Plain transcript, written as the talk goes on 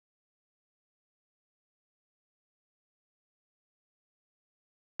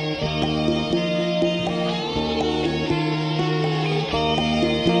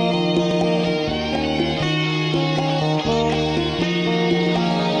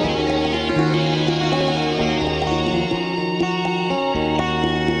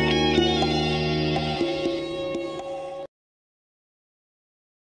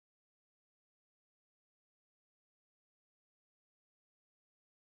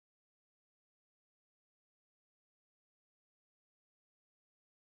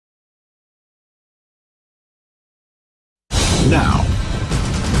Now,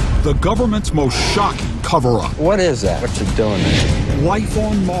 the government's most shocking cover-up. What is that? What's it doing there? Life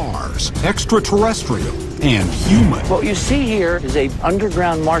on Mars, extraterrestrial and human. What you see here is a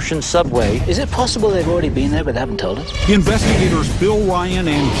underground Martian subway. Is it possible they've already been there but haven't told us? Investigators Bill Ryan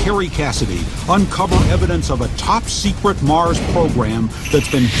and Kerry Cassidy uncover evidence of a top-secret Mars program that's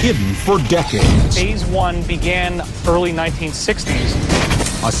been hidden for decades. Phase 1 began early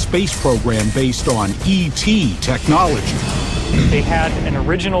 1960s. A space program based on ET technology. They had an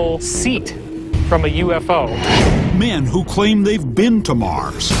original seat from a UFO. Men who claim they've been to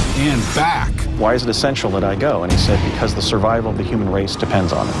Mars and back. Why is it essential that I go? And he said, because the survival of the human race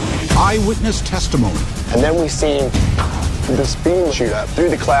depends on it. Eyewitness testimony. And then we see this beam shoot up through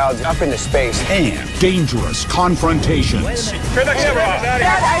the clouds, up into space. And dangerous confrontations. Turn the camera off.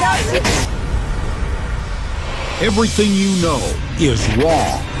 Everything you know is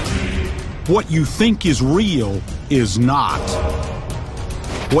wrong. What you think is real is not.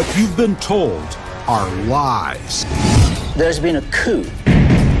 What you've been told are lies. There's been a coup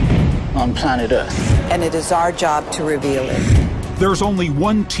on planet Earth. And it is our job to reveal it. There's only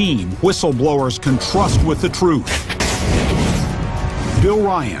one team whistleblowers can trust with the truth. Bill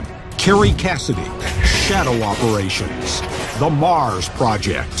Ryan, Kerry Cassidy, Shadow Operations, The Mars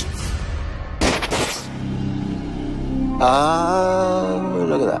Project.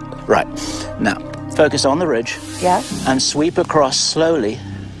 Look at that. Right. Now, focus on the ridge. Yeah? And sweep across slowly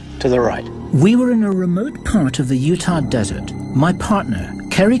to the right. We were in a remote part of the Utah desert. My partner,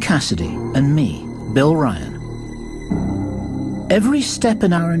 Kerry Cassidy, and me, Bill Ryan. Every step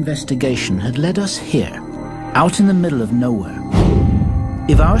in our investigation had led us here, out in the middle of nowhere.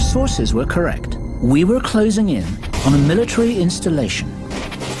 If our sources were correct, we were closing in on a military installation,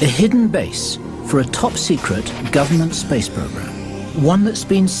 a hidden base for a top-secret government space program, one that's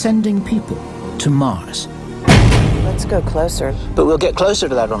been sending people to Mars. Let's go closer. But we'll get closer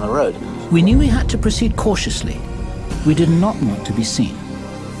to that on the road. We knew we had to proceed cautiously. We did not want to be seen.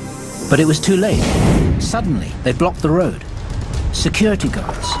 But it was too late. Suddenly, they blocked the road. Security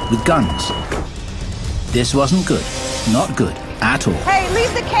guards with guns. This wasn't good. Not good at all. Hey,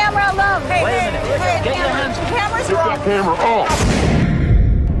 leave the camera alone. Hey, Wait a minute. Hey, Get your hands. The camera's wrong. Camera off.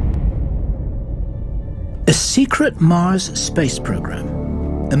 A secret Mars space program.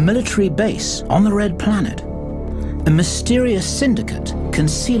 A military base on the Red Planet. A mysterious syndicate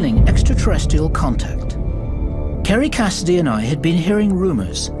concealing extraterrestrial contact. Kerry Cassidy and I had been hearing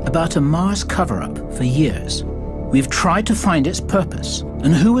rumors about a Mars cover-up for years. We've tried to find its purpose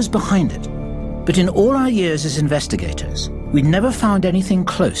and who was behind it. But in all our years as investigators, we'd never found anything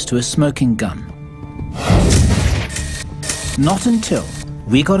close to a smoking gun. Not until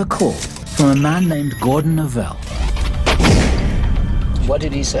we got a call from a man named Gordon Novell. What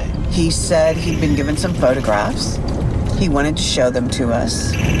did he say? He said he'd been given some photographs. He wanted to show them to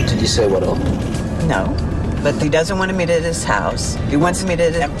us. Did he say what all? No, but he doesn't want to meet at his house. He wants to meet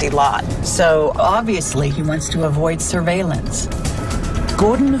at an empty lot. So obviously he wants to avoid surveillance.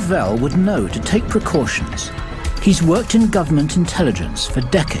 Gordon Novell would know to take precautions. He's worked in government intelligence for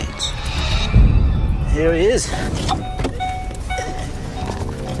decades. Here he is.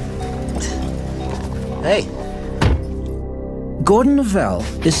 Hey. Gordon Novell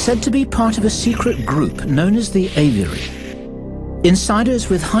is said to be part of a secret group known as the Aviary. Insiders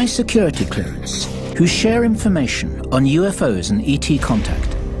with high security clearance who share information on UFOs and ET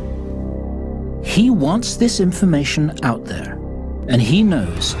contact. He wants this information out there, and he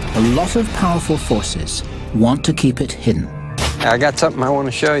knows a lot of powerful forces want to keep it hidden. I got something I want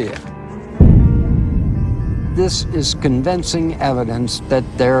to show you. This is convincing evidence that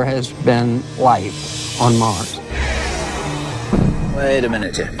there has been life on Mars. Wait a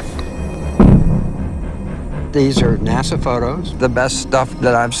minute here. These are NASA photos, the best stuff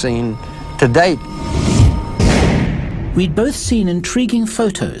that I've seen to date. We'd both seen intriguing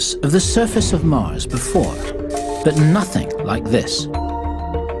photos of the surface of Mars before, but nothing like this.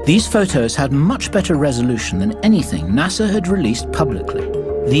 These photos had much better resolution than anything NASA had released publicly.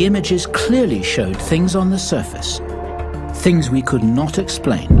 The images clearly showed things on the surface, things we could not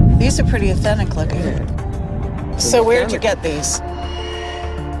explain. These are pretty authentic looking. So where'd you get these?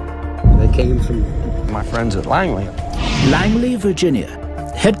 They came from my friends at Langley. Langley, Virginia,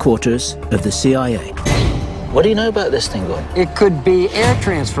 headquarters of the CIA. What do you know about this thing, Gordon? It could be air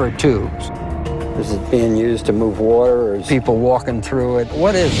transfer tubes. Is it being used to move water, or is people walking through it?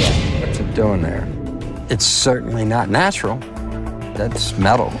 What is that? What's it doing there? It's certainly not natural. That's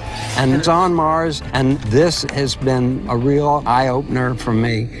metal. And it's on Mars, and this has been a real eye-opener for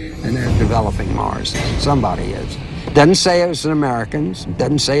me, and they're developing Mars. Somebody is. Doesn't say it's an Americans,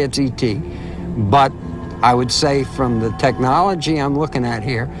 doesn't say it's ET, but I would say from the technology I'm looking at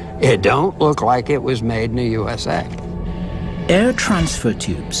here, it don't look like it was made in the USA. Air transfer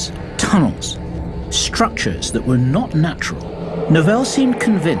tubes, tunnels, structures that were not natural. Novell seemed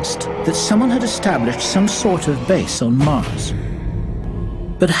convinced that someone had established some sort of base on Mars.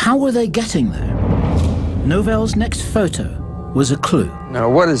 But how were they getting there? Novell's next photo was a clue. Now,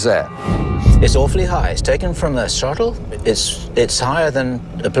 what is that? It's awfully high. It's taken from the shuttle. It's higher than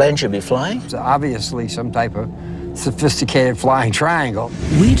a plane should be flying. It's obviously some type of sophisticated flying triangle.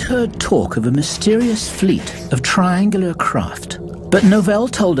 We'd heard talk of a mysterious fleet of triangular craft, but Novell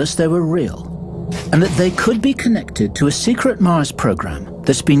told us they were real, and that they could be connected to a secret Mars program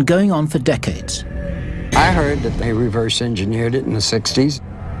that's been going on for decades. I heard that they reverse engineered it in the 60s.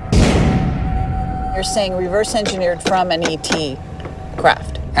 You're saying reverse engineered from an ET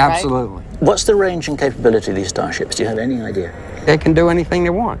craft, Absolutely. right? What's the range and capability of these starships? Do you have any idea? They can do anything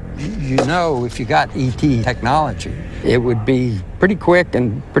they want. You know, if you got ET technology, it would be pretty quick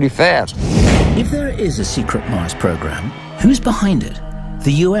and pretty fast. If there is a secret Mars program, who's behind it?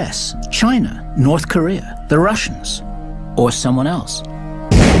 The US, China, North Korea, the Russians, or someone else?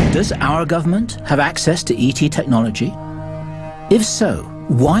 Does our government have access to ET technology? If so,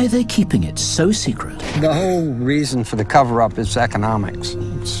 why are they keeping it so secret? The whole reason for the cover-up is economics.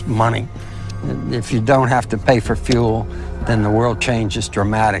 It's money. If you don't have to pay for fuel, then the world changes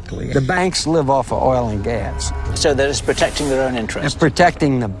dramatically. The banks live off of oil and gas. So they're just protecting their own interests? They're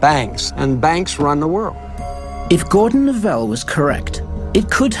protecting the banks, and banks run the world. If Gordon Novell was correct, it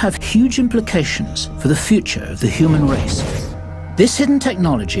could have huge implications for the future of the human race. This hidden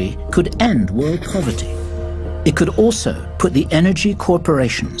technology could end world poverty. It could also put the energy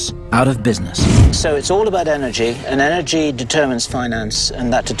corporations out of business. So it's all about energy, and energy determines finance,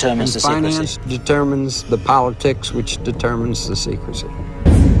 and that determines the secrecy. Finance determines the politics, which determines the secrecy.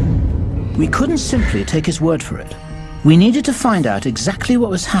 We couldn't simply take his word for it. We needed to find out exactly what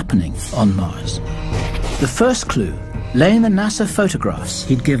was happening on Mars. The first clue lay in the NASA photographs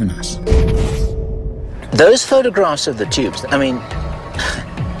he'd given us. Those photographs of the tubes, I mean,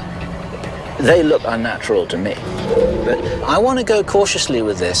 they look unnatural to me. But I want to go cautiously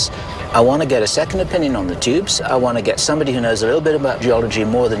with this. I want to get a second opinion on the tubes. I want to get somebody who knows a little bit about geology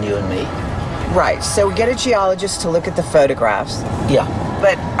more than you and me. Right, so we get a geologist to look at the photographs. Yeah.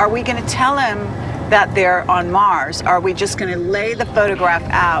 But are we going to tell him that they're on Mars? Are we just going to lay the photograph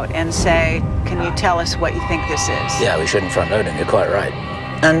out and say, can you tell us what you think this is? Yeah, we shouldn't front load him, you're quite right.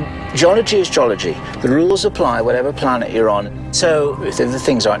 And geology is geology. The rules apply whatever planet you're on. So if the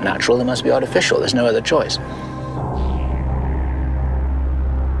things aren't natural, they must be artificial. There's no other choice.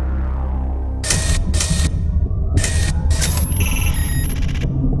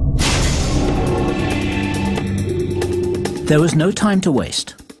 There was no time to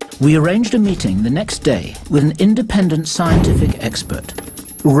waste. We arranged a meeting the next day with an independent scientific expert.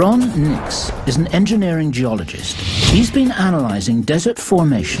 Ron Nix is an engineering geologist. He's been analyzing desert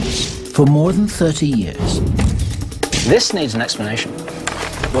formations for more than 30 years. This needs an explanation.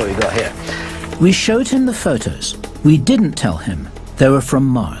 What have we got here? We showed him the photos. We didn't tell him they were from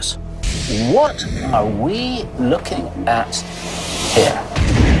Mars. What are we looking at here?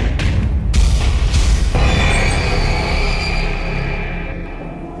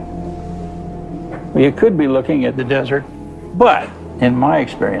 Well, you could be looking at the desert, but in my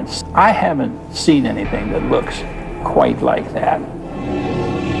experience, I haven't seen anything that looks quite like that.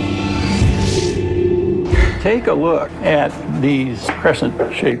 Take a look at these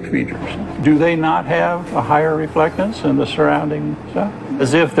crescent-shaped features. Do they not have a higher reflectance than the surrounding stuff?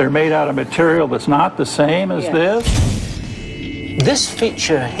 As if they're made out of material that's not the same as this? This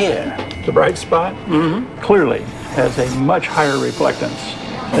feature here, The bright spot, clearly has a much higher reflectance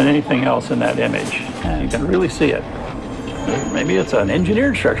than anything else in that image. And you can really see it. Maybe it's an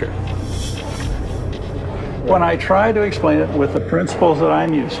engineered structure. When I try to explain it with the principles that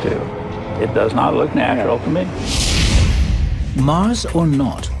I'm used to, it does not look natural to me. Mars or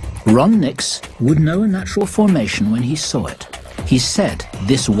not, Ron Nix would know a natural formation when he saw it. He said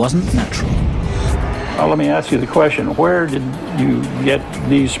this wasn't natural. Well, let me ask you the question, where did you get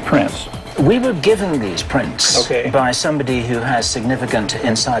these prints? we were given these prints by somebody who has significant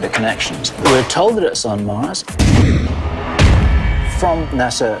insider connections. We're told that it's on Mars from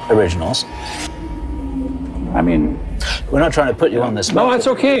NASA originals. I mean, we're not trying to put you on the spot. No, it's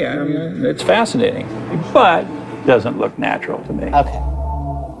okay. I mean, it's fascinating, but doesn't look natural to me. Okay.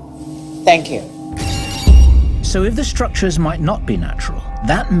 Thank you. So if the structures might not be natural,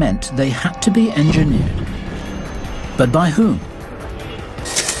 that meant they had to be engineered. But by whom?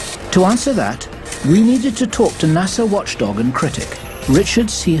 To answer that, we needed to talk to NASA watchdog and critic, Richard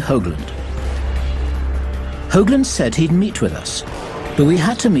C. Hoagland. Hoagland said he'd meet with us, but we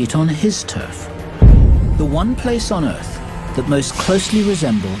had to meet on his turf, the one place on Earth that most closely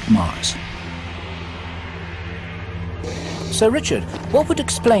resembled Mars. So, Richard, what would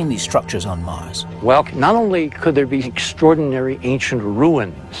explain these structures on Mars? Well, not only could there be extraordinary ancient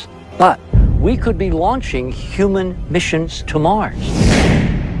ruins, but we could be launching human missions to Mars.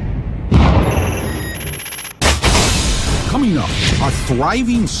 Coming up, a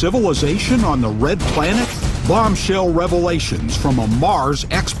thriving civilization on the red planet? Bombshell revelations from a Mars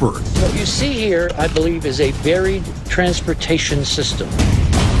expert. What you see here, I believe, is a buried transportation system.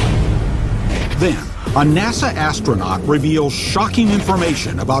 Then, a NASA astronaut reveals shocking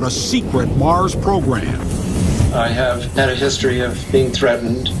information about a secret Mars program. I have had a history of being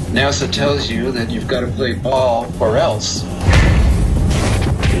threatened. NASA tells you that you've got to play ball or else.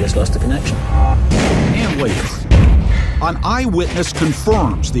 We just lost the connection. And later, an eyewitness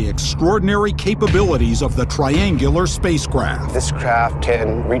confirms the extraordinary capabilities of the triangular spacecraft. This craft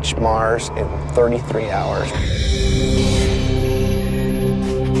can reach Mars in 33 hours.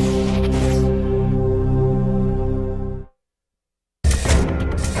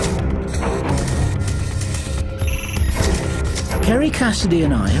 Kerry Cassidy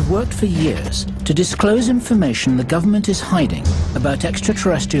and I have worked for years to disclose information the government is hiding about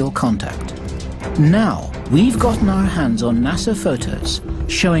extraterrestrial contact. Now, we've gotten our hands on NASA photos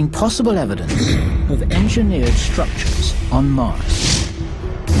showing possible evidence of engineered structures on Mars.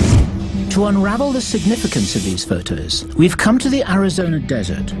 To unravel the significance of these photos, we've come to the Arizona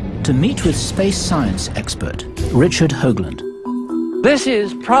desert to meet with space science expert Richard Hoagland. This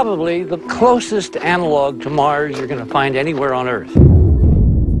is probably the closest analog to Mars you're going to find anywhere on Earth.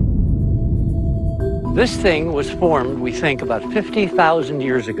 This thing was formed, we think, about 50,000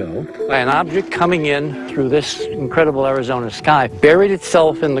 years ago by an object coming in through this incredible Arizona sky, buried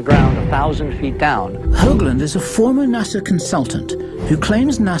itself in the ground 1,000 feet down. Hoagland is a former NASA consultant who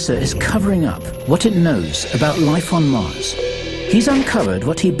claims NASA is covering up what it knows about life on Mars. He's uncovered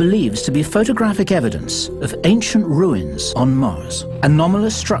what he believes to be photographic evidence of ancient ruins on Mars,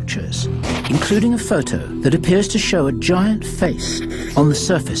 anomalous structures, including a photo that appears to show a giant face on the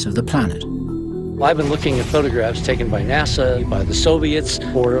surface of the planet. I've been looking at photographs taken by NASA, by the Soviets,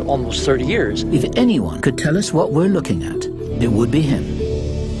 for almost 30 years. If anyone could tell us what we're looking at, it would be him.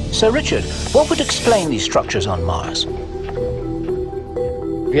 So, Richard, what would explain these structures on Mars?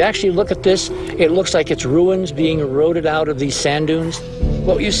 If you actually look at this, it looks like it's ruins being eroded out of these sand dunes.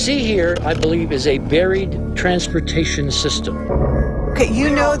 What you see here, I believe, is a buried transportation system. Okay, you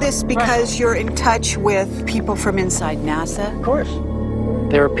know this because you're in touch with people from inside NASA? Of course.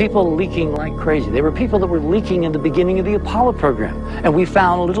 There are people leaking like crazy. There were people that were leaking in the beginning of the Apollo program, and we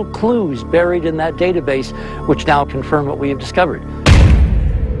found little clues buried in that database, which now confirm what we have discovered.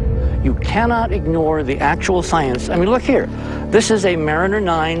 You cannot ignore the actual science. I mean, look here. This is a Mariner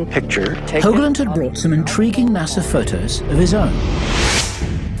 9 picture. Hoagland had brought some intriguing NASA photos of his own.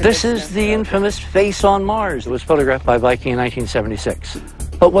 This is the infamous face on Mars. It was photographed by Viking in 1976.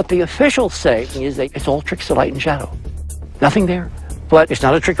 But what the officials say is that it's all tricks of light and shadow. Nothing there. But it's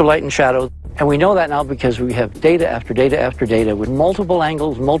not a trick of light and shadow. And we know that now because we have data after data after data with multiple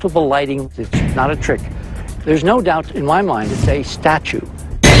angles, multiple lighting. It's not a trick. There's no doubt in my mind it's a statue.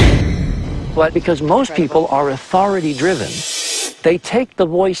 But because most people are authority-driven, they take the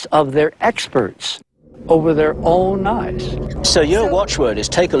voice of their experts over their own eyes. So your watchword is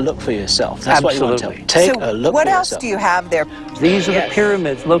take a look for yourself. That's Absolutely. what you want to tell me. Take a look what for else yourself. do you have there? These are the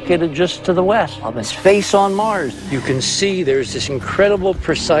pyramids located just to the west of this face on Mars. You can see there's this incredible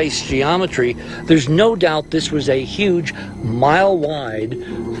precise geometry. There's no doubt this was a huge, mile-wide,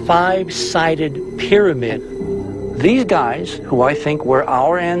 5-sided pyramid. These guys, who I think were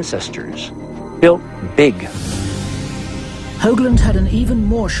our ancestors, built big. Hoagland had an even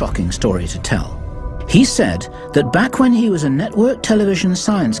more shocking story to tell. He said that back when he was a network television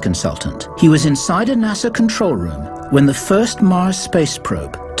science consultant, he was inside a NASA control room when the first Mars space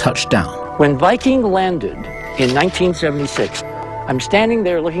probe touched down. When Viking landed in 1976, I'm standing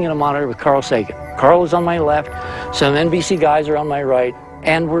there looking at a monitor with Carl Sagan. Carl is on my left, some NBC guys are on my right,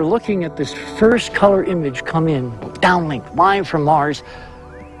 and we're looking at this first color image come in, downlink, live from Mars,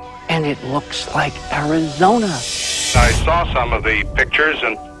 and it looks like Arizona. I saw some of the pictures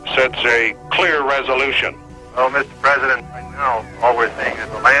and said it's a clear resolution. Well, Mr. President, right now all we're seeing is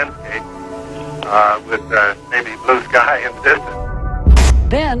a landscape with maybe blue sky in the distance.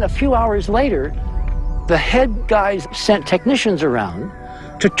 Then, a few hours later, the head guys sent technicians around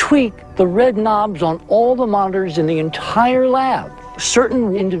to tweak the red knobs on all the monitors in the entire lab.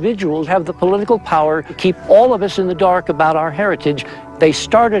 Certain individuals have the political power to keep all of us in the dark about our heritage. They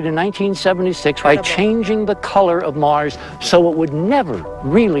started in 1976 by changing the color of Mars so it would never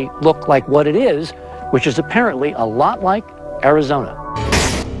really look like what it is, which is apparently a lot like Arizona.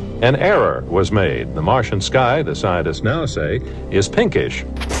 An error was made. The Martian sky, the scientists now say, is pinkish.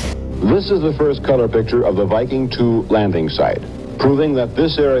 This is the first color picture of the Viking 2 landing site, proving that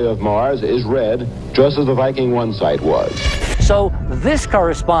this area of Mars is red, just as the Viking 1 site was. So this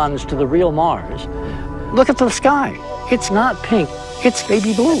corresponds to the real Mars. Look at the sky. It's not pink, it's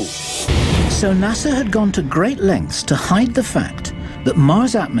baby blue. So NASA had gone to great lengths to hide the fact that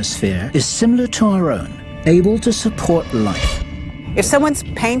Mars' atmosphere is similar to our own, able to support life. If someone's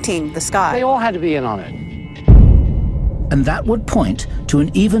painting the sky, they all had to be in on it. And that would point to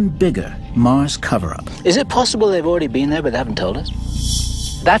an even bigger Mars cover-up. Is it possible they've already been there but they haven't told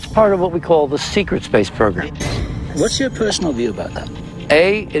us? That's part of what we call the secret space program. What's your personal view about that?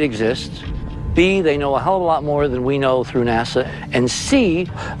 A, it exists. B, they know a hell of a lot more than we know through NASA. And C,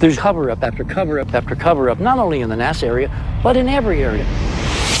 there's cover-up after cover-up after cover-up, not only in the NASA area, but in every area.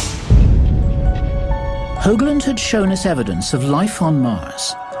 Hoagland had shown us evidence of life on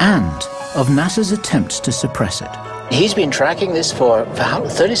Mars and of NASA's attempts to suppress it. He's been tracking this for how,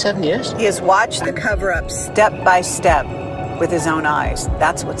 37 years? He has watched the cover-up step by step with his own eyes.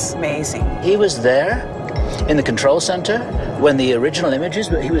 That's what's amazing. He was there in the control center when the original images,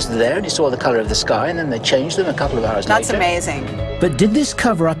 but he was there and he saw the color of the sky, and then they changed them a couple of hours later. That's amazing. But did this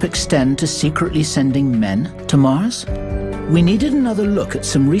cover-up extend to secretly sending men to Mars? We needed another look at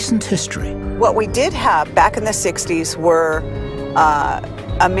some recent history. What we did have back in the 60s were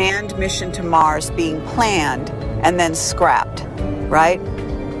a manned mission to Mars being planned and then scrapped, right?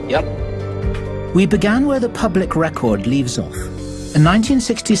 Yep. We began where the public record leaves off, a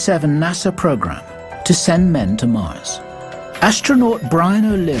 1967 NASA program to send men to Mars. Astronaut Brian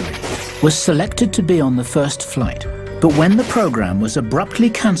O'Leary was selected to be on the first flight, but when the program was abruptly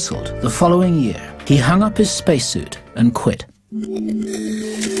cancelled the following year, he hung up his spacesuit and quit.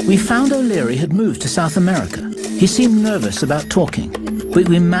 We found O'Leary had moved to South America. He seemed nervous about talking, but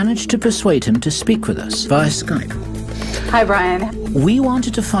we managed to persuade him to speak with us via Skype. Hi, Brian. We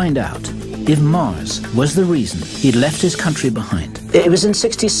wanted to find out if Mars was the reason he'd left his country behind. It was in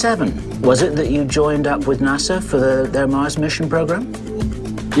 '67, was it, that you joined up with NASA for their Mars mission program?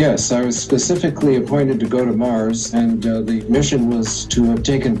 Yes, I was specifically appointed to go to Mars, and the mission was to have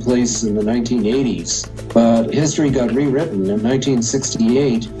taken place in the 1980s. But history got rewritten. In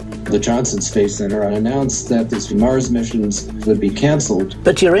 1968, the Johnson Space Center announced that these Mars missions would be canceled.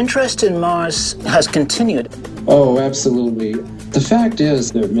 But your interest in Mars has continued. Oh, absolutely. The fact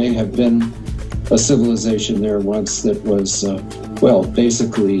is, there may have been a civilization there once that was, well,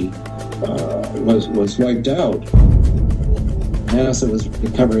 basically was wiped out. NASA was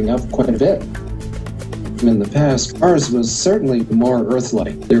covering up quite a bit. In the past, Mars was certainly more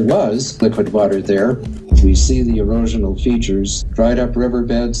Earth-like. There was liquid water there. We see the erosional features, dried up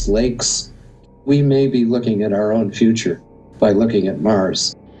riverbeds, lakes. We may be looking at our own future by looking at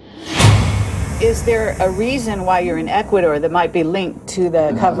Mars. Is there a reason why you're in Ecuador that might be linked to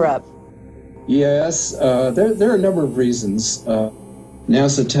the cover-up? Yes, there are a number of reasons.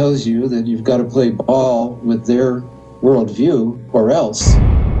 NASA tells you that you've got to play ball with their worldview, or else.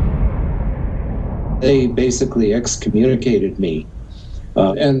 They basically excommunicated me.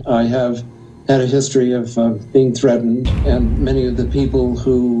 And I have had a history of being threatened, and many of the people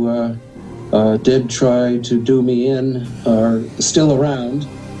who did try to do me in are still around.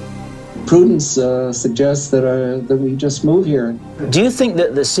 Prudence suggests that we just move here. Do you think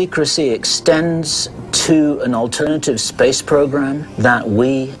that the secrecy extends to an alternative space program, that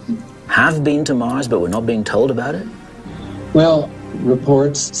we have been to Mars but we're not being told about it? Well,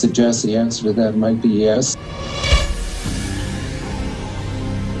 reports suggest the answer to that might be yes.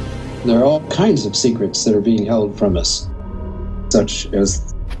 There are all kinds of secrets that are being held from us, such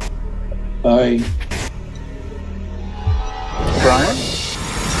as Brian?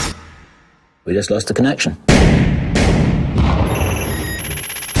 We just lost the connection.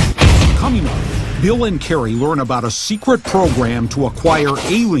 Coming up, Bill and Carrie learn about a secret program to acquire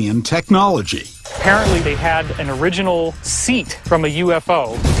alien technology. Apparently, they had an original seat from a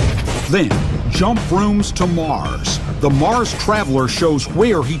UFO. Then, jump rooms to Mars. The Mars Traveler shows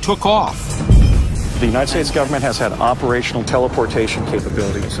where he took off. The United States government has had operational teleportation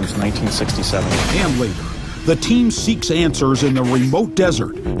capability since 1967. And later, the team seeks answers in the remote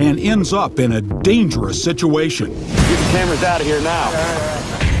desert and ends up in a dangerous situation. Get the cameras out of here now.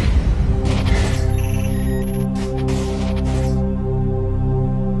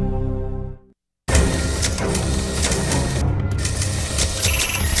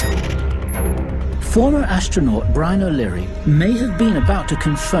 former astronaut Brian O'Leary may have been about to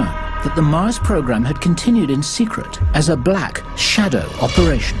confirm that the Mars program had continued in secret as a black shadow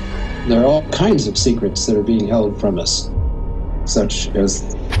operation. There are all kinds of secrets that are being held from us, such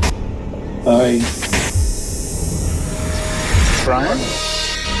as Brian?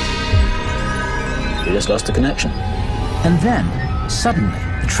 We just lost the connection. And then, suddenly,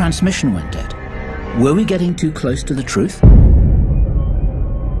 the transmission went dead. Were we getting too close to the truth?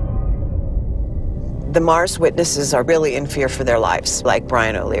 The Mars witnesses are really in fear for their lives, like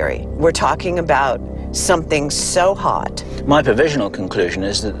Brian O'Leary. We're talking about something so hot. My provisional conclusion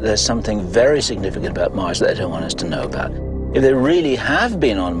is that there's something very significant about Mars that they don't want us to know about. If they really have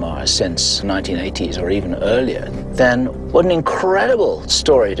been on Mars since the 1980s or even earlier, then what an incredible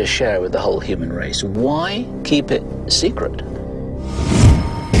story to share with the whole human race. Why keep it secret?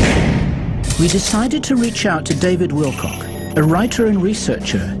 We decided to reach out to David Wilcock, a writer and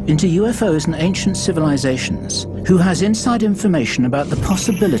researcher into UFOs and ancient civilizations, who has inside information about the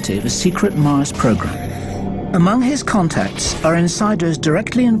possibility of a secret Mars program. Among his contacts are insiders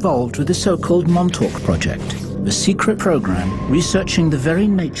directly involved with the so-called Montauk Project, a secret program researching the very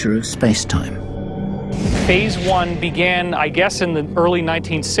nature of space-time. Phase 1 began, I guess, in the early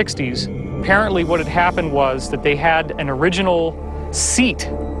 1960s. Apparently what had happened was that they had an original seat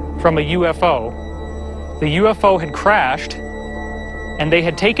from a UFO. The UFO had crashed, and they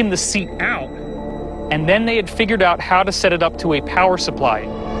had taken the seat out, and then they had figured out how to set it up to a power supply.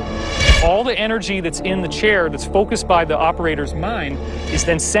 All the energy that's in the chair, that's focused by the operator's mind, is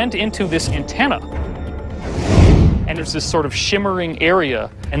then sent into this antenna. And there's this sort of shimmering area,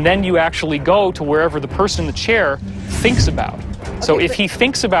 and then you actually go to wherever the person in the chair thinks about. So if he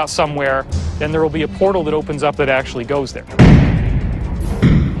thinks about somewhere, then there will be a portal that opens up that actually goes there.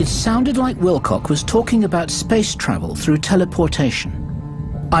 It sounded like Wilcock was talking about space travel through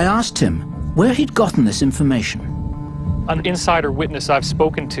teleportation. I asked him where he'd gotten this information. An insider witness I've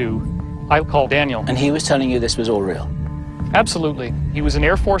spoken to, I'll call Daniel. And he was telling you this was all real? Absolutely. He was an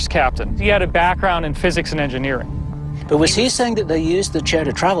Air Force captain. He had a background in physics and engineering. But was he saying that they used the chair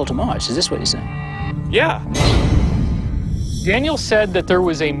to travel to Mars? Is this what you're saying? Yeah. Daniel said that there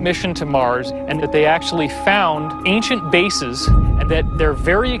was a mission to Mars and that they actually found ancient bases and that they're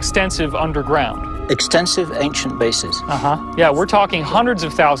very extensive underground. Extensive ancient bases? Uh-huh. Yeah, we're talking hundreds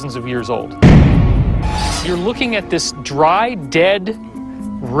of thousands of years old. You're looking at this dry, dead,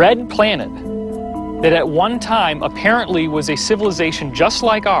 red planet that at one time apparently was a civilization just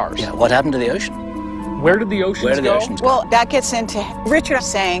like ours. Yeah, what happened to the ocean? Where did the oceans go? Well, that gets into Richard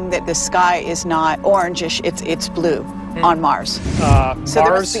saying that the sky is not orangish, it's blue on Mars. So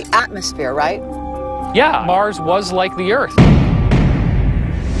there must be atmosphere, right? Yeah, Mars was like the Earth.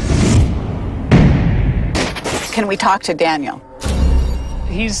 Can we talk to Daniel?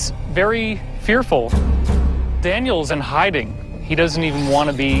 He's very fearful. Daniel's in hiding. He doesn't even want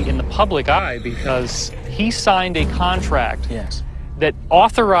to be in the public eye because he signed a contract that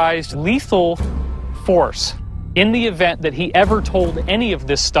authorized lethal force in the event that he ever told any of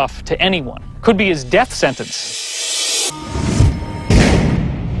this stuff to anyone. Could be his death sentence.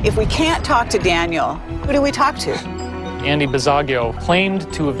 If we can't talk to Daniel, who do we talk to? Andy Bisaggio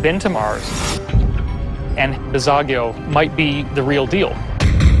claimed to have been to Mars, and Bisaggio might be the real deal.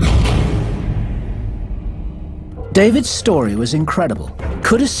 David's story was incredible.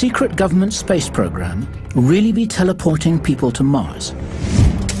 Could a secret government space program really be teleporting people to Mars?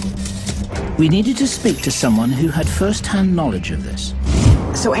 We needed to speak to someone who had first-hand knowledge of this.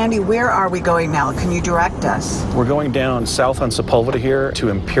 So Andy, where are we going now? Can you direct us? We're going down south on Sepulveda here to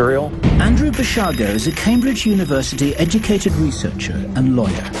Imperial. Andrew Bisaggio is a Cambridge University educated researcher and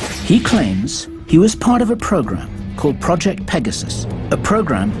lawyer. He claims he was part of a program called Project Pegasus, a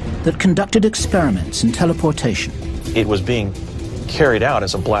program that conducted experiments in teleportation. It was being carried out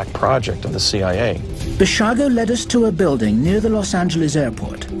as a black project of the CIA. Bisaggio led us to a building near the Los Angeles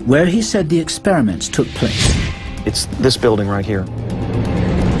airport, where he said the experiments took place. It's this building right here.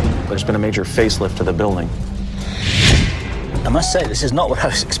 There's been a major facelift to the building. I must say, this is not what I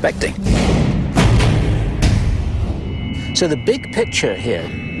was expecting. So the big picture here.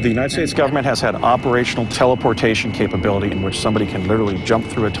 The United States government has had operational teleportation capability in which somebody can literally jump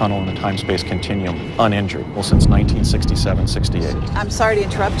through a tunnel in a time-space continuum uninjured, well, since 1967-68. I'm sorry to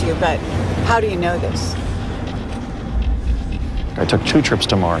interrupt you, but how do you know this? I took 2 trips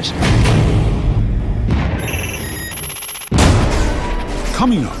to Mars.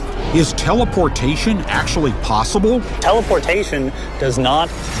 Coming up, is teleportation actually possible? Teleportation does not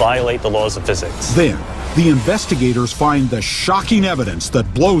violate the laws of physics. Then, the investigators find the shocking evidence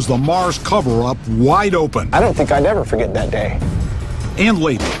that blows the Mars cover-up wide open. I don't think I'd ever forget that day. And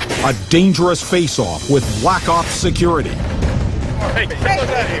later, a dangerous face-off with Black Ops security. Hey, get those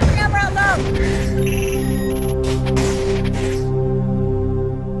out of here. Camera low.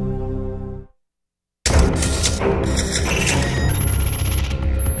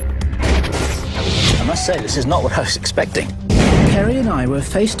 I must say, this is not what I was expecting. Kerry and I were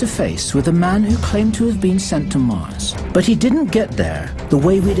face to face with a man who claimed to have been sent to Mars, but he didn't get there the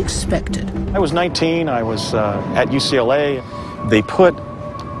way we'd expected. I was 19, I was at UCLA. They put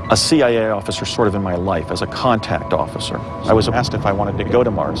a CIA officer sort of in my life as a contact officer. I was asked if I wanted to go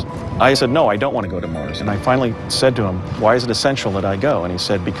to Mars. I said, no, I don't want to go to Mars. And I finally said to him, why is it essential that I go? And he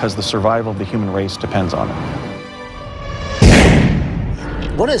said, because the survival of the human race depends on it.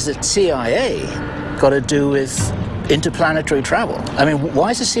 What has the CIA got to do with interplanetary travel? I mean, why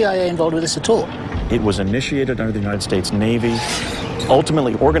is the CIA involved with this at all? It was initiated under the United States Navy,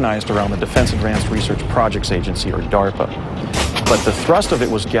 ultimately organized around the Defense Advanced Research Projects Agency, or DARPA. But the thrust of it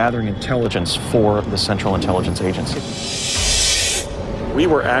was gathering intelligence for the Central Intelligence Agency. We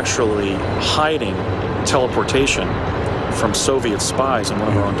were actually hiding teleportation from Soviet spies in one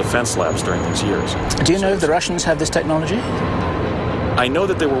of our own defense labs during these years. Do you know if the Russians have this technology? I know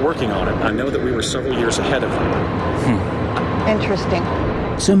that they were working on it. I know that we were several years ahead of them. Interesting.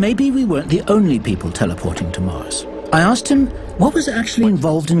 So maybe we weren't the only people teleporting to Mars. I asked him what was actually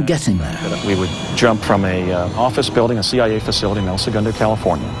involved in getting there. We would jump from an office building, a CIA facility in El Segundo,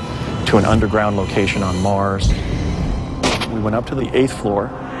 California, to an underground location on Mars. We went up to the 8th floor.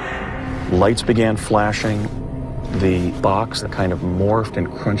 Lights began flashing. The box that kind of morphed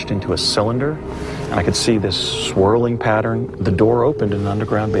and crunched into a cylinder. And I could see this swirling pattern. The door opened in an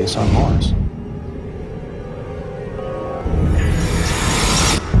underground base on Mars.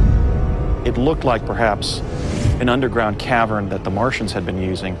 It looked like perhaps an underground cavern that the Martians had been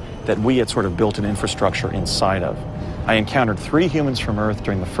using that we had sort of built an infrastructure inside of. I encountered 3 humans from Earth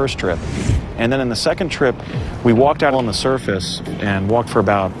during the first trip. And then in the second trip, we walked out on the surface and walked for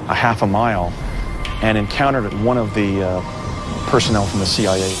about a half a mile and encountered one of the personnel from the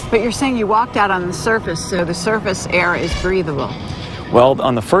CIA. But you're saying you walked out on the surface, so the surface air is breathable. Well,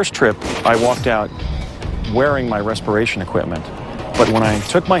 on the first trip, I walked out wearing my respiration equipment. But when I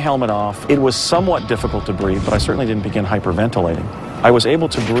took my helmet off, it was somewhat difficult to breathe, but I certainly didn't begin hyperventilating. I was able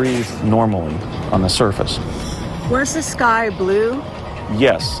to breathe normally on the surface. Where's the sky blue?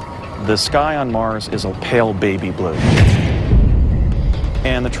 Yes, the sky on Mars is a pale baby blue.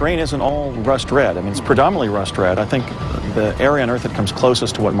 And the terrain isn't all rust red. I mean, it's predominantly rust red. I think the area on Earth that comes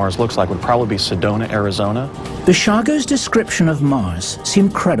closest to what Mars looks like would probably be Sedona, Arizona. Bishago's description of Mars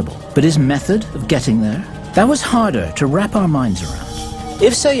seemed credible, but his method of getting there? That was harder to wrap our minds around.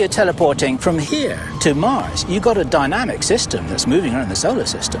 If, say, you're teleporting from here to Mars, you've got a dynamic system that's moving around the solar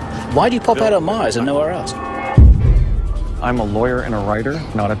system. Why do you pop out of Mars and nowhere else? I'm a lawyer and a writer,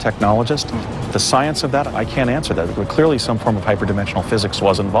 not a technologist. The science of that, I can't answer that. But clearly some form of hyperdimensional physics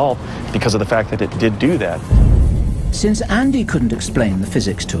was involved because of the fact that it did do that. Since Andy couldn't explain the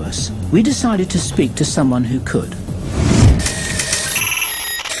physics to us, we decided to speak to someone who could.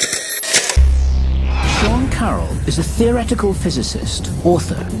 Sean Carroll is a theoretical physicist,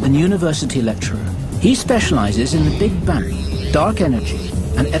 author, and university lecturer. He specializes in the Big Bang, dark energy,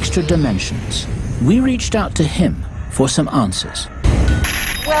 and extra dimensions. We reached out to him for some answers.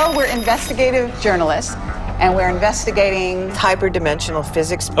 Well, we're investigative journalists, and we're investigating hyperdimensional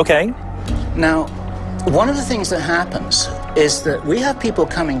physics. Okay. Now, one of the things that happens is that we have people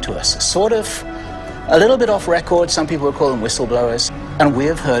coming to us, sort of a little bit off record. Some people would call them whistleblowers. And we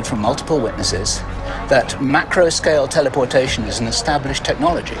have heard from multiple witnesses that macro-scale teleportation is an established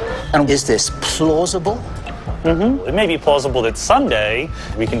technology. And is this plausible? Mm-hmm. It may be plausible that someday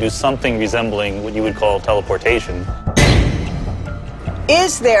we can do something resembling what you would call teleportation.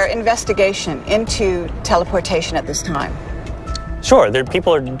 Is there investigation into teleportation at this time? Sure,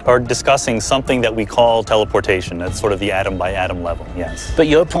 people are discussing something that we call teleportation. That's sort of the atom-by-atom level, yes. But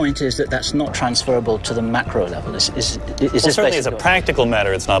your point is that that's not transferable to the macro level. Is well, certainly as a practical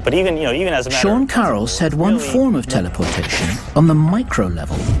matter, it's not. But even as a matter Sean Carroll said one form of teleportation on the micro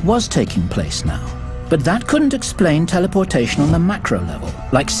level was taking place now. But that couldn't explain teleportation on the macro level,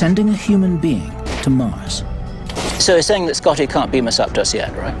 like sending a human being to Mars. So you're saying that Scotty can't beam us up to us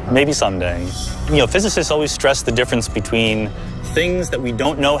yet, right? Maybe someday. Physicists always stress the difference between things that we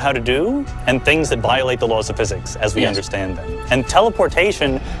don't know how to do and things that violate the laws of physics as we understand them. And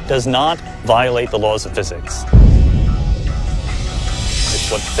teleportation does not violate the laws of physics. It's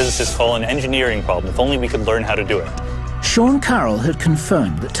what physicists call an engineering problem, if only we could learn how to do it. Sean Carroll had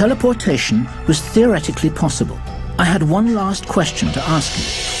confirmed that teleportation was theoretically possible. I had one last question to ask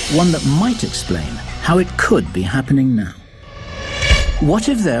him, one that might explain how it could be happening now. What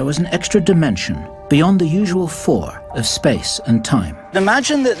if there was an extra dimension beyond the usual four of space and time?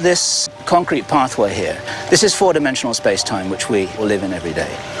 Imagine that this concrete pathway here, this is four-dimensional space-time, which we live in every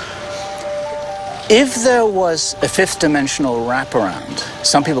day. If there was a fifth-dimensional wraparound,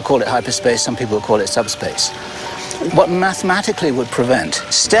 some people call it hyperspace, some people call it subspace, what mathematically would prevent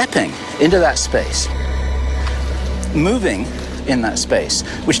stepping into that space, moving in that space,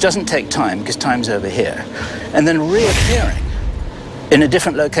 which doesn't take time because time's over here, and then reappearing in a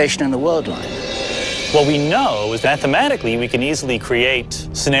different location in the world line. What we know is mathematically we can easily create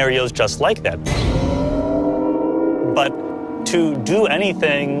scenarios just like that. But to do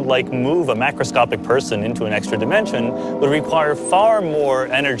anything like move a macroscopic person into an extra dimension would require far more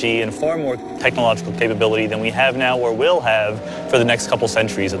energy and far more technological capability than we have now or will have for the next couple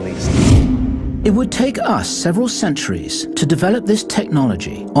centuries at least. It would take us several centuries to develop this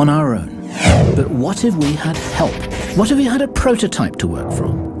technology on our own. But what if we had help? What if we had a prototype to work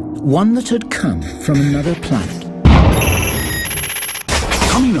from? One that had come from another planet.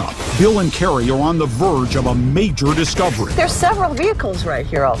 Coming up, Bill and Carrie are on the verge of a major discovery. There's several vehicles right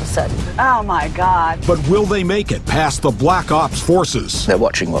here all of a sudden. Oh my God. But will they make it past the Black Ops forces? They're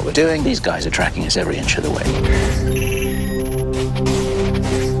watching what we're doing. These guys are tracking us every inch of the way.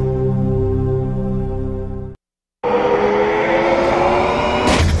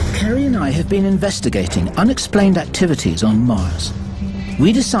 Have been investigating unexplained activities on Mars.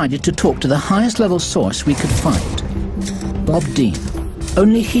 We decided to talk to the highest level source we could find, Bob Dean.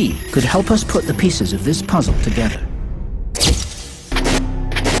 Only he could help us put the pieces of this puzzle together.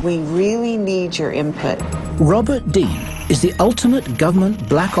 We really need your input. Robert Dean is the ultimate government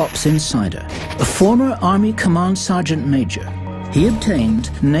black ops insider, a former Army Command Sergeant Major. He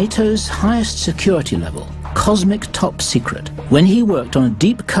obtained NATO's highest security level, Cosmic Top Secret, when he worked on a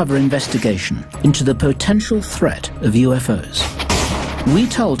deep cover investigation into the potential threat of UFOs. We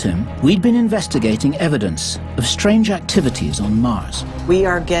told him we'd been investigating evidence of strange activities on Mars. We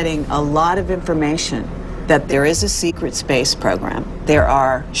are getting a lot of information that there is a secret space program. There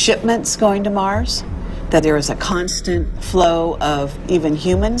are shipments going to Mars, that there is a constant flow of even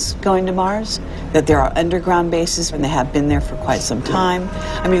humans going to Mars, that there are underground bases and they have been there for quite some time.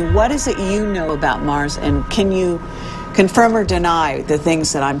 I mean, what is it you know about Mars, and can you confirm or deny the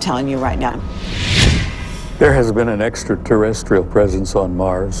things that I'm telling you right now? There has been an extraterrestrial presence on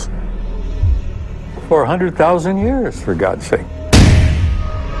Mars for 100,000 years, for God's sake.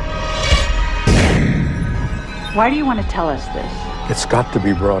 Why do you want to tell us this? It's got to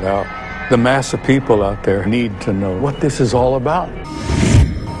be brought out. The mass of people out there need to know what this is all about.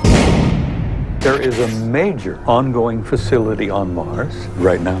 There is a major ongoing facility on Mars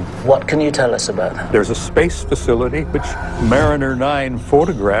right now. What can you tell us about that? There's a space facility which Mariner 9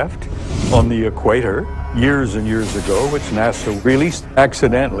 photographed on the equator years and years ago, which NASA released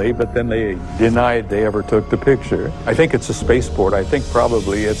accidentally, but then they denied they ever took the picture. I think it's a spaceport. I think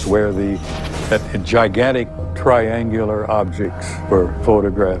probably it's where that gigantic triangular objects were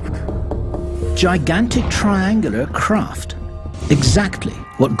photographed. Gigantic triangular craft. Exactly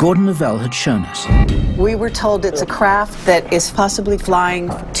what Gordon Lavelle had shown us. We were told it's a craft that is possibly flying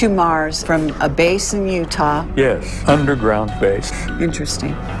to Mars from a base in Utah. Yes, underground base.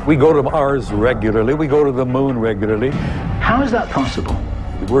 Interesting. We go to Mars regularly. We go to the moon regularly. How is that possible?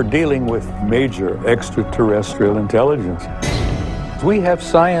 We're dealing with major extraterrestrial intelligence. We have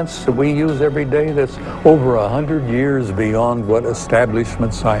science that we use every day that's over 100 years beyond what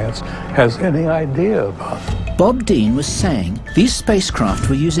establishment science has any idea about. Bob Dean was saying these spacecraft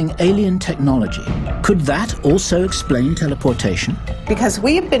were using alien technology. Could that also explain teleportation? Because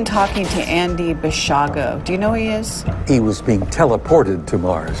we have been talking to Andy Bishago. Do you know who he is? He was being teleported to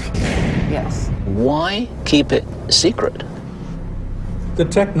Mars. Yes. Why keep it secret? The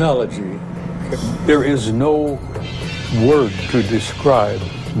technology, there is no word to describe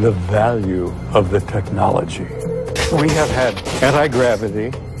the value of the technology. We have had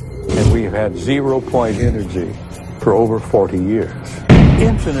anti-gravity and we have had zero-point energy for over 40 years.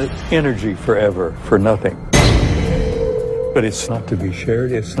 Infinite energy forever for nothing. But it's not to be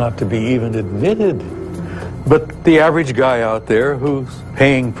shared, it's not to be even admitted. But the average guy out there who's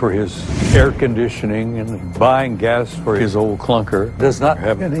paying for his air conditioning and buying gas for his old clunker does not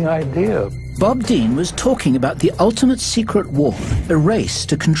have any idea. Bob Dean was talking about the ultimate secret war, a race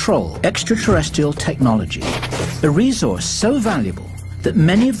to control extraterrestrial technology, a resource so valuable that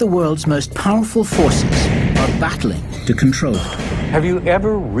many of the world's most powerful forces are battling to control it. Have you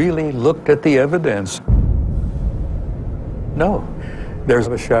ever really looked at the evidence? No. There's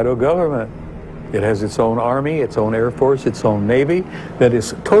a shadow government. It has its own army, its own air force, its own navy that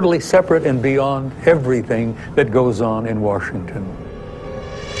is totally separate and beyond everything that goes on in Washington.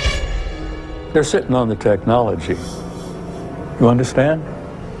 They're sitting on the technology. You understand?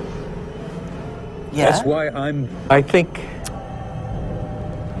 Yeah. That's why I think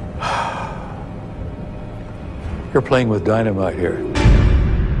you're playing with dynamite here.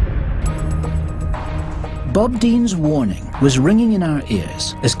 Bob Dean's warning was ringing in our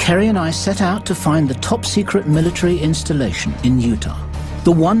ears as Kerry and I set out to find the top-secret military installation in Utah,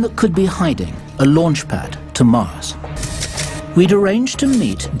 the one that could be hiding a launch pad to Mars. We'd arranged to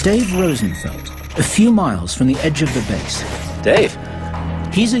meet Dave Rosenfeld a few miles from the edge of the base. Dave?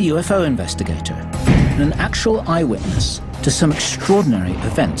 He's a UFO investigator and an actual eyewitness to some extraordinary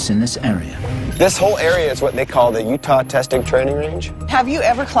events in this area. This whole area is what they call the Utah Testing Training Range. Have you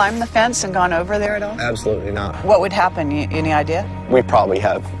ever climbed the fence and gone over there at all? Absolutely not. What would happen? Any idea? We probably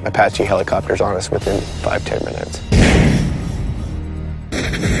have Apache helicopters on us within 5-10 minutes.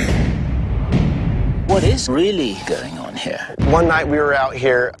 What is really going on here? One night we were out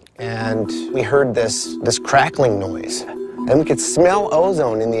here and we heard this crackling noise. And we could smell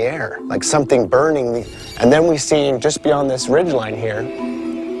ozone in the air, like something burning. And then we seen just beyond this ridgeline here,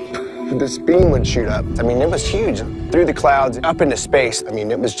 this beam would shoot up. I mean, it was huge. Through the clouds, up into space. I mean,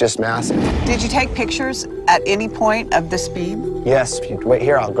 it was just massive. Did you take pictures at any point of this beam? Yes, if you wait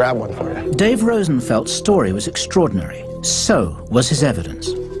here, I'll grab one for you. Dave Rosenfeld's story was extraordinary. So was his evidence.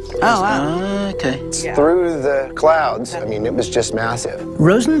 Oh, wow. Okay. Yeah. Through the clouds, I mean, it was just massive.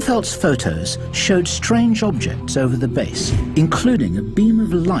 Rosenfeld's photos showed strange objects over the base, including a beam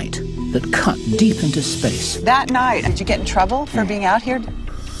of light that cut deep into space. That night, did you get in trouble for being out here?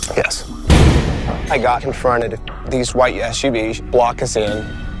 Yes. I got confronted. These white SUVs block us in,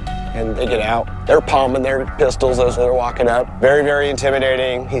 and they get out. They're palming their pistols as they're walking up. Very, very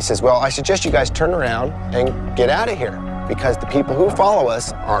intimidating. He says, well, I suggest you guys turn around and get out of here, because the people who follow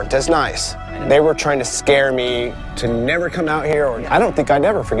us aren't as nice. They were trying to scare me to never come out here, or I don't think I'd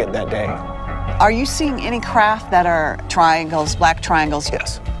ever forget that day. Are you seeing any craft that are triangles, black triangles?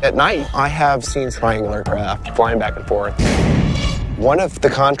 Yes. At night, I have seen triangular craft flying back and forth. One of the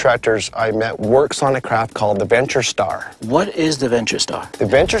contractors I met works on a craft called the Venture Star. What is the Venture Star? The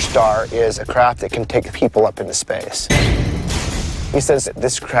Venture Star is a craft that can take people up into space. He says that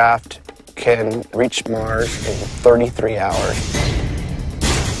this craft can reach Mars in 33 hours.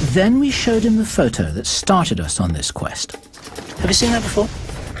 Then we showed him the photo that started us on this quest. Have you seen that before?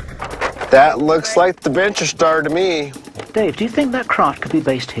 That looks like the Venture Star to me. Dave, do you think that craft could be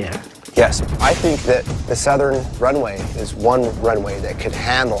based here? Yes, I think that the southern runway is one runway that could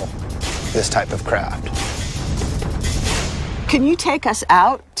handle this type of craft. Can you take us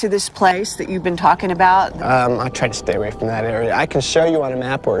out to this place that you've been talking about? I try to stay away from that area. I can show you on a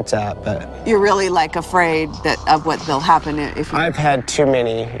map where it's at, but... You're really, like, afraid of what will happen if you... I've had too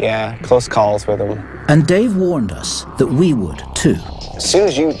many, close calls with them. And Dave warned us that we would, too. As soon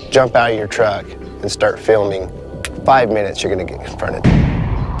as you jump out of your truck and start filming, 5 minutes you're going to get confronted.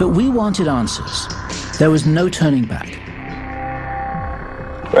 But we wanted answers. There was no turning back.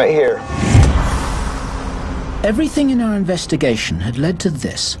 Right here. Everything in our investigation had led to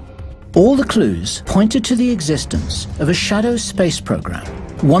this. All the clues pointed to the existence of a shadow space program,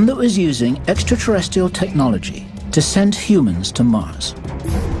 one that was using extraterrestrial technology to send humans to Mars.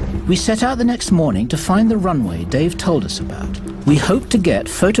 We set out the next morning to find the runway Dave told us about. We hoped to get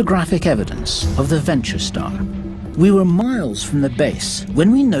photographic evidence of the Venture Star. We were miles from the base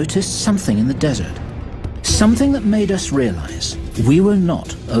when we noticed something in the desert. Something that made us realize we were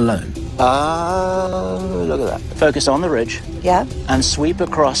not alone. Look at that. Focus on the ridge. Yeah. And sweep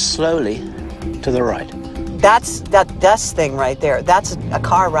across slowly to the right. That's that dust thing right there. That's a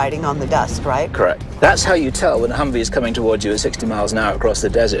car riding on the dust, right? Correct. That's how you tell when a Humvee is coming towards you at 60 miles an hour across the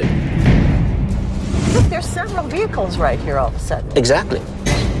desert. Look, there's several vehicles right here all of a sudden. Exactly.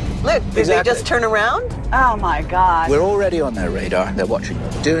 Look, did they just turn around? Oh, my God. We're already on their radar. They're watching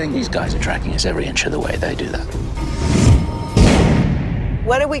what we're doing. These guys are tracking us every inch of the way. They do that.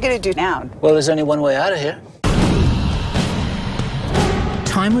 What are we going to do now? Well, there's only one way out of here.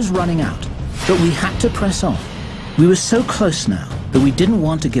 Time was running out, but we had to press on. We were so close now that we didn't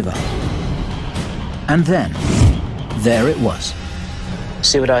want to give up. And then, there it was.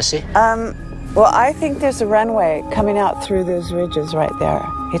 See what I see? Well, I think there's a runway coming out through those ridges right there.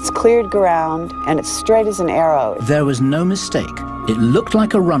 It's cleared ground, and it's straight as an arrow. There was no mistake. It looked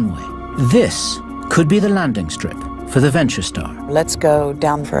like a runway. This could be the landing strip for the Venture Star. Let's go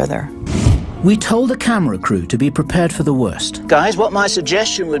down further. We told the camera crew to be prepared for the worst. Guys, what my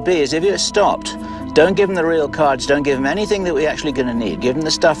suggestion would be is if you're stopped, don't give them the real cards, don't give them anything that we're actually going to need. Give them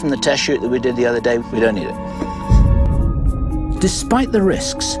the stuff from the test shoot that we did the other day. We don't need it. Despite the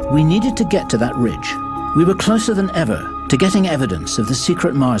risks, we needed to get to that ridge. We were closer than ever to getting evidence of the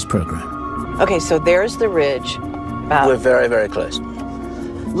secret Mars program. Okay, so there's the ridge. We're very, very close.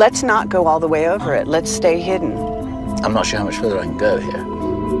 Let's not go all the way over it. Let's stay hidden. I'm not sure how much further I can go here.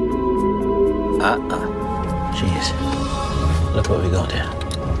 Jeez. Look what we got here.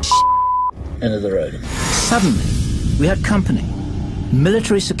 End of the road. Suddenly, we had company.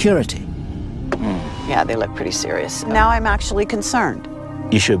 Military security. Yeah, they look pretty serious. Now I'm actually concerned.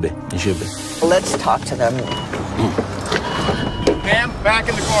 You should be. You should be. Let's talk to them. Ma'am, back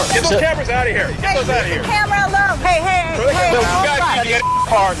in the car. Get those cameras out of here. Get those out of here. Camera alone. Hey. You guys need to get in the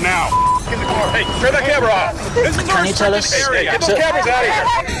car now. In the car. Hey, turn that camera off. This is Can you tell us? area. Get those cameras out of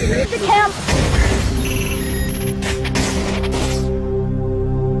here. The camera.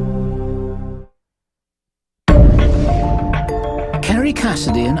 Kerry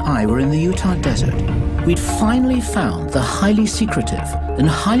Cassidy and I were in the Utah desert. We'd finally found the highly secretive and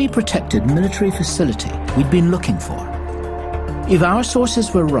highly protected military facility we'd been looking for. If our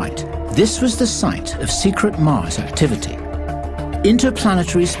sources were right, this was the site of secret Mars activity.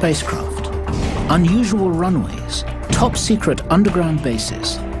 Interplanetary spacecraft, unusual runways, top-secret underground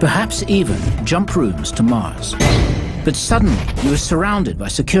bases, perhaps even jump rooms to Mars. But suddenly, we were surrounded by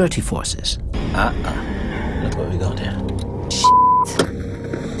security forces. Look what we got here.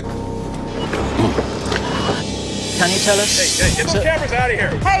 Can you tell us? Hey, get those cameras out of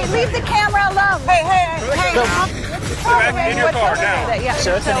here. Hey, leave the camera alone. Hey. Back in your car now.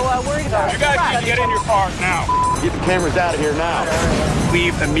 So worried about You guys need to get in your car now. Get the cameras out of here now.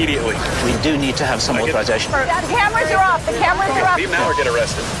 Leave immediately. We do need to have some authorization. The cameras are off. The cameras are off. Leave now or get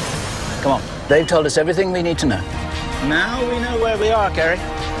arrested. Come on. They've told us everything we need to know. Now we know where we are, Kerry.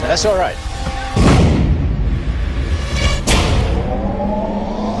 That's all right.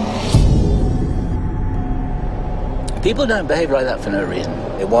 People don't behave like that for no reason.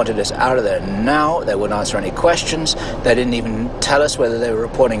 They wanted us out of there now. They wouldn't answer any questions. They didn't even tell us whether they were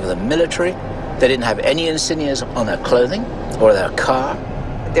reporting to the military. They didn't have any insignias on their clothing or their car.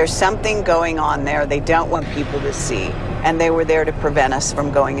 There's something going on there they don't want people to see, and they were there to prevent us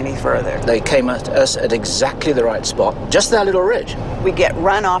from going any further. They came at us at exactly the right spot, just that little ridge. We get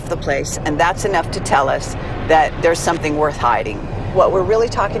run off the place, and that's enough to tell us that there's something worth hiding. What we're really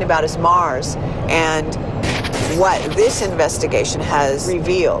talking about is Mars, and what this investigation has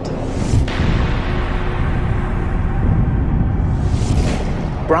revealed.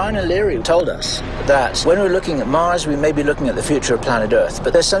 Brian O'Leary told us that when we're looking at Mars, we may be looking at the future of planet Earth.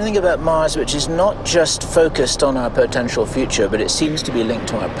 But there's something about Mars which is not just focused on our potential future, but it seems to be linked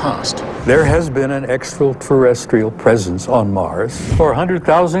to our past. There has been an extraterrestrial presence on Mars for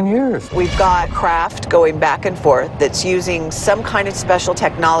 100,000 years. We've got craft going back and forth that's using some kind of special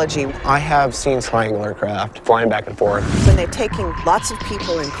technology. I have seen triangular craft flying back and forth. When they're taking lots of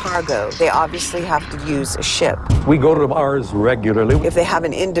people in cargo, they obviously have to use a ship. We go to Mars regularly. If they have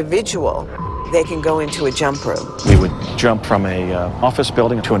an individual, they can go into a jump room. We would jump from a office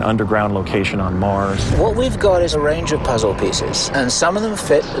building to an underground location on Mars. What we've got is a range of puzzle pieces, and some of them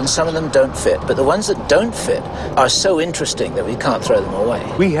fit and some of them don't fit. But the ones that don't fit are so interesting that we can't throw them away.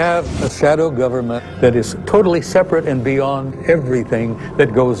 We have a shadow government that is totally separate and beyond everything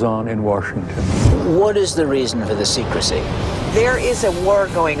that goes on in Washington. What is the reason for the secrecy? There is a war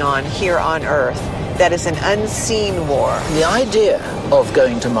going on here on Earth that is an unseen war. The idea of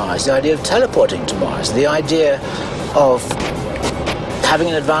going to Mars, the idea of teleporting to Mars, the idea of having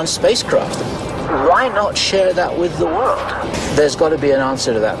an advanced spacecraft, why not share that with the world? There's got to be an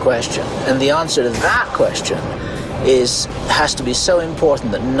answer to that question. And the answer to that question has to be so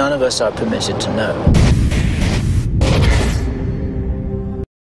important that none of us are permitted to know.